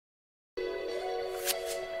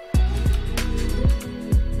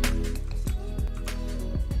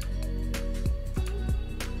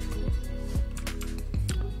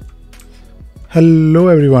Hello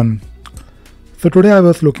everyone. So today I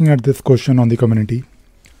was looking at this question on the community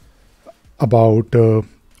about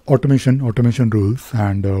automation rules,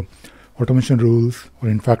 and automation rules, or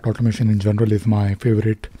in fact automation in general, is my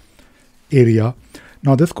favorite area.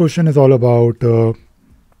 Now this question is all about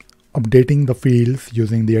updating the fields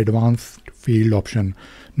using the advanced field option.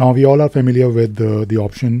 Now we all are familiar with the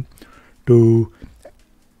option to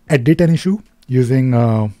edit an issue using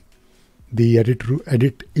the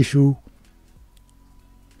edit issue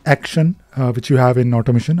action which you have in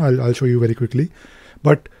automation. I'll show you very quickly,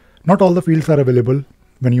 but not all the fields are available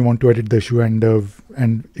when you want to edit the issue,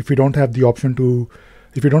 and if you don't have the option to,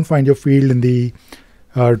 if you don't find your field in the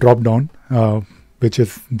drop down, which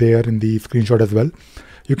is there in the screenshot as well,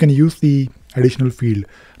 you can use the additional field.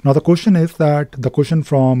 Now the question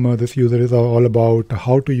from this user is all about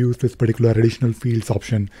how to use this particular additional fields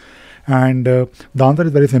option, and the answer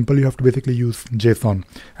is very simple. You have to basically use JSON,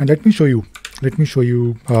 and let me show you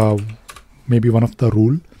maybe one of the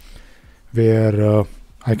rule where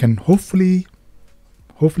I can hopefully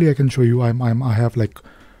I can show you. I have like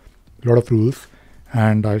a lot of rules,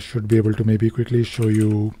 and I should be able to maybe quickly show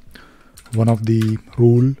you one of the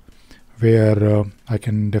rule where I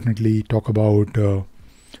can definitely talk about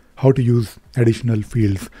how to use additional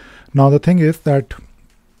fields. Now the thing is that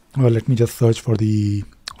let me just search for the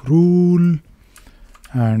rule,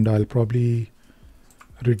 and I'll probably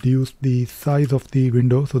reduce the size of the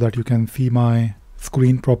window so that you can see my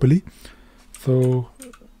screen properly. So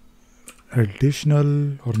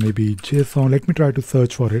additional, or maybe JSON, let me try to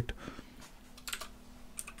search for it.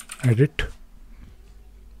 Edit.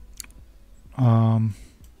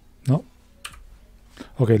 No.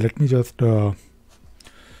 Okay, let me just look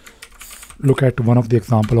at one of the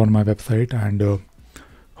example on my website, and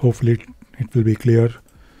hopefully it will be clear.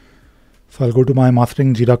 So I'll go to my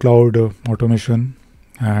mastering Jira Cloud Automation,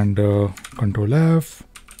 and Control F,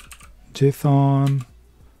 JSON,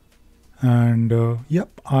 and yep,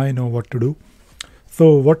 I know what to do.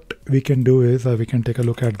 So what we can do is we can take a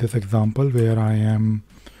look at this example where I am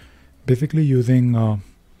basically using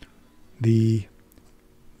the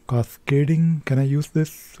cascading. Can I use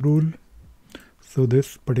this rule? So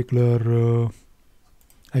this particular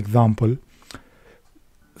example,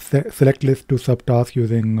 select list to subtask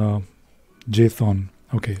using JSON.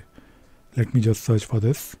 Okay, let me just search for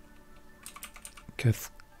this.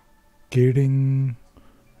 Cascading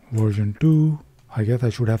version 2. I guess I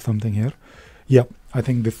should have something here. Yeah, I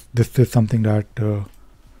think this is something that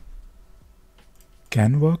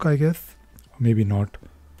can work, I guess. Maybe not.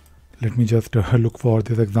 Let me just look for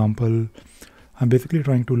this example. I'm basically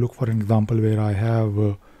trying to look for an example where I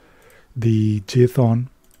have the JSON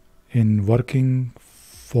in working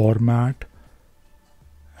format,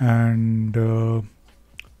 and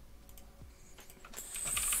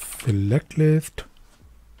select list.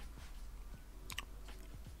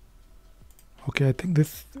 Okay, I think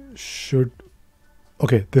this should,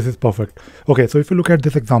 okay, this is perfect. Okay, so if you look at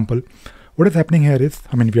this example, what is happening here is,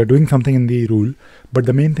 I mean, we are doing something in the rule, but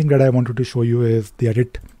the main thing that I wanted to show you is the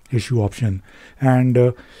edit issue option.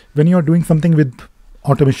 And when you are doing something with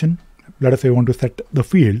automation, let us say you want to set the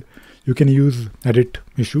field, you can use edit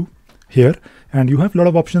issue here, and you have a lot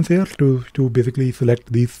of options here to basically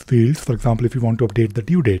select these fields. For example, if you want to update the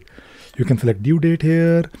due date, you can select due date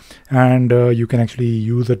here, and you can actually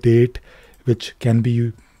use a date which can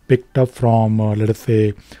be picked up from let us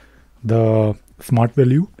say the smart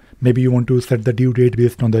value. Maybe you want to set the due date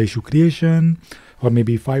based on the issue creation, or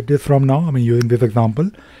maybe 5 days from now, I mean, using this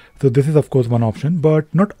example. So this is of course one option,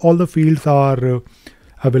 but not all the fields are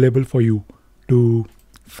available for you to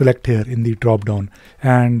select here in the drop down.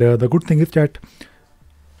 And the good thing is that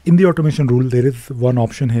in the automation rule, there is one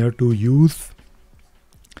option here to use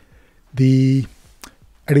the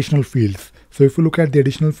additional fields. So if you look at the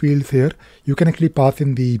additional fields here, you can actually pass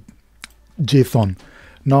in the JSON.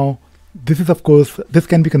 Now this is, of course, this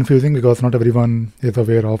can be confusing because not everyone is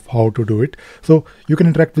aware of how to do it. So you can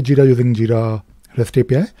interact with Jira using Jira REST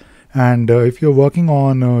API, and if you're working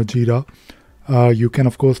on Jira, you can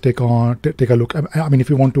of course take a look. I mean, if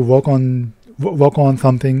you want to work on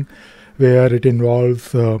something where it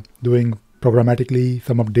involves doing programmatically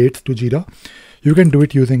some updates to Jira, you can do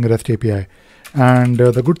it using REST API. And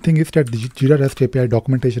the good thing is that the Jira REST API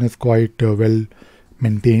documentation is quite well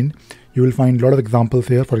maintained. You will find a lot of examples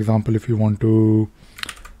here. For example, if you want to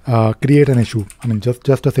create an issue, I mean, just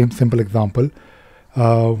a simple example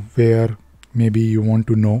where maybe you want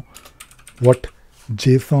to know what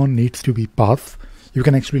JSON needs to be passed, you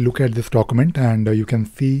can actually look at this document, and you can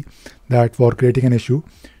see that for creating an issue,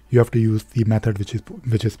 you have to use the method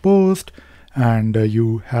which is post, and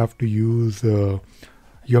you have to use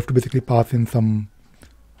you have to basically pass in some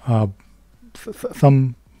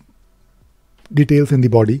details in the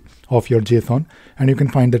body of your JSON, and you can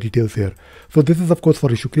find the details here. So this is of course for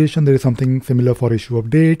issue creation. There is something similar for issue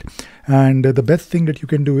update, and the best thing that you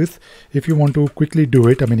can do is, if you want to quickly do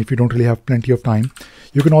it, I mean, if you don't really have plenty of time,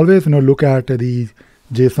 you can always look at the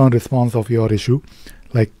JSON response of your issue,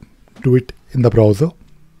 like do it in the browser,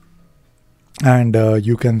 and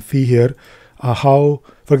you can see here how,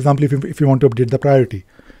 for example, if you want to update the priority,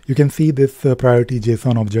 you can see this priority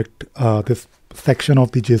JSON object, this section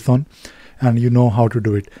of the JSON, and you know how to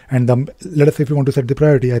do it. And let us say if you want to set the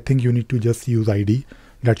priority, I think you need to just use ID.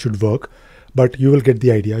 That should work, but you will get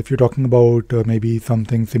the idea. If you're talking about maybe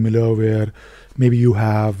something similar where maybe you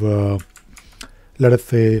have, let us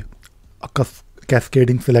say, a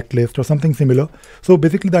cascading select list or something similar. So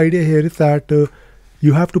basically the idea here is that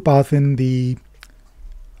you have to pass in the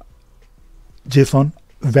JSON,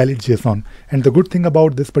 valid JSON. And the good thing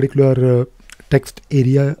about this particular text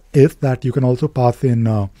area is that you can also pass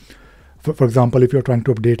in, for example, if you're trying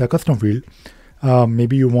to update a custom field,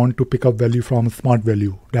 maybe you want to pick up value from smart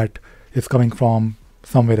value that is coming from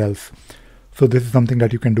somewhere else. So this is something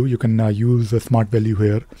that you can do. You can use a smart value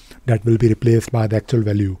here that will be replaced by the actual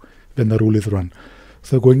value when the rule is run.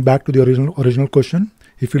 So going back to the original question,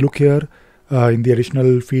 if you look here in the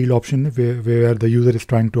additional field option where the user is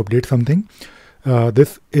trying to update something,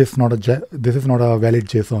 this is not a valid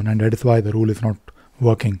JSON, and that is why the rule is not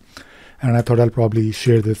working. And I thought I'll probably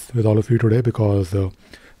share this with all of you today, because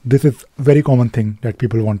this is a very common thing that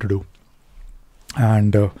people want to do.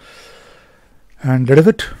 And that is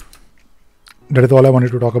it. That is all I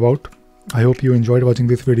wanted to talk about. I hope you enjoyed watching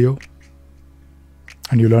this video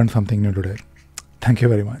and you learned something new today. Thank you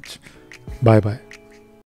very much. Bye bye.